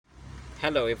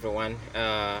Hello everyone,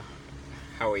 how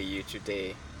are you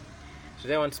today?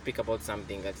 Today I want to speak about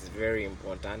something that is very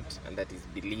important, and that is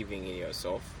believing in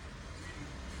yourself.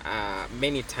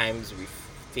 Many times we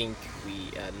think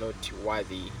we are not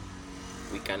worthy,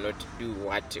 we cannot do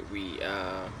what we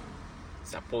are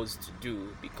supposed to do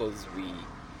because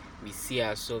we see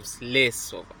ourselves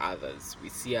less of others. We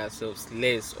see ourselves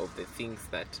less of the things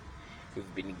that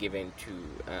we've been given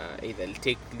to either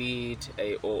take lead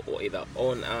or either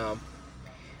own up.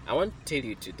 I want to tell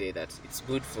you today that it's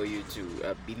good for you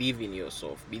to believe in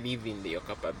yourself, believe in your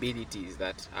capabilities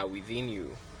that are within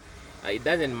you. It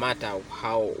doesn't matter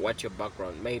what your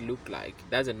background may look like.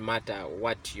 It doesn't matter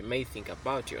what you may think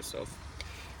about yourself.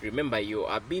 Remember,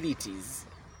 your abilities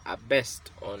are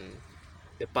based on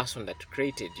the person that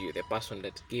created you, the person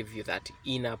that gave you that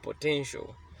inner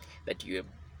potential that you have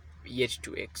yet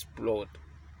to explode.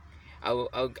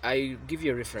 I'll give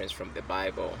you a reference from the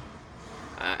Bible.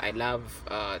 I love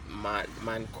a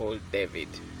man called David.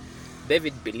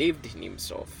 David believed in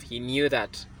himself. He knew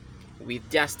that with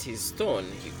just his stone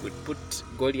he could put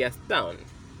Goliath down.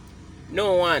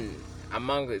 No one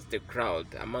amongst the crowd,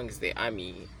 amongst the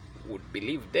army, would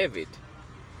believe David.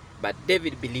 But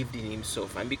David believed in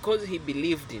himself, and because he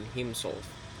believed in himself,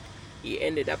 he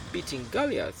ended up beating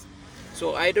Goliath.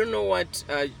 So I don't know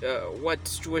what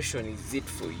situation is it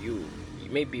for you.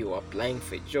 Maybe you're applying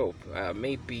for a job.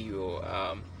 Maybe you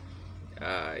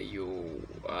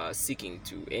are seeking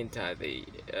to enter the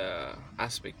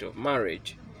aspect of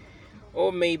marriage,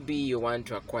 or maybe you want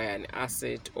to acquire an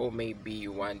asset, or maybe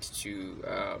you want to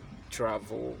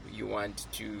travel, you want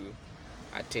to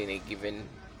attain a given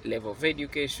level of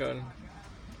education.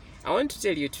 I want to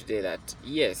tell you today that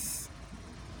yes,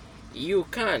 you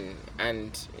can,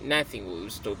 and nothing will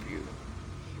stop you.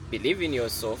 Believe in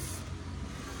yourself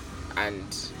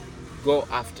and go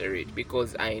after it,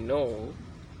 because I know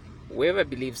whoever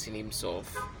believes in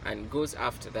himself and goes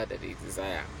after that they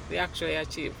desire, they actually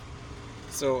achieve.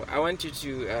 So I want you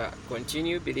to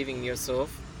continue believing in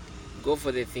yourself. Go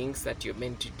for the things that you're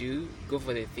meant to do. Go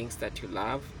for the things that you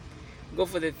love. Go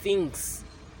for the things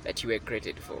that you were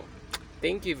created for.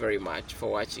 Thank you very much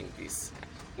for watching this.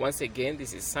 Once again,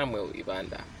 this is Samuel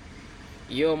Ibanda,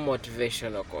 your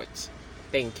motivational coach.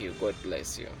 Thank you. God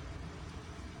bless you.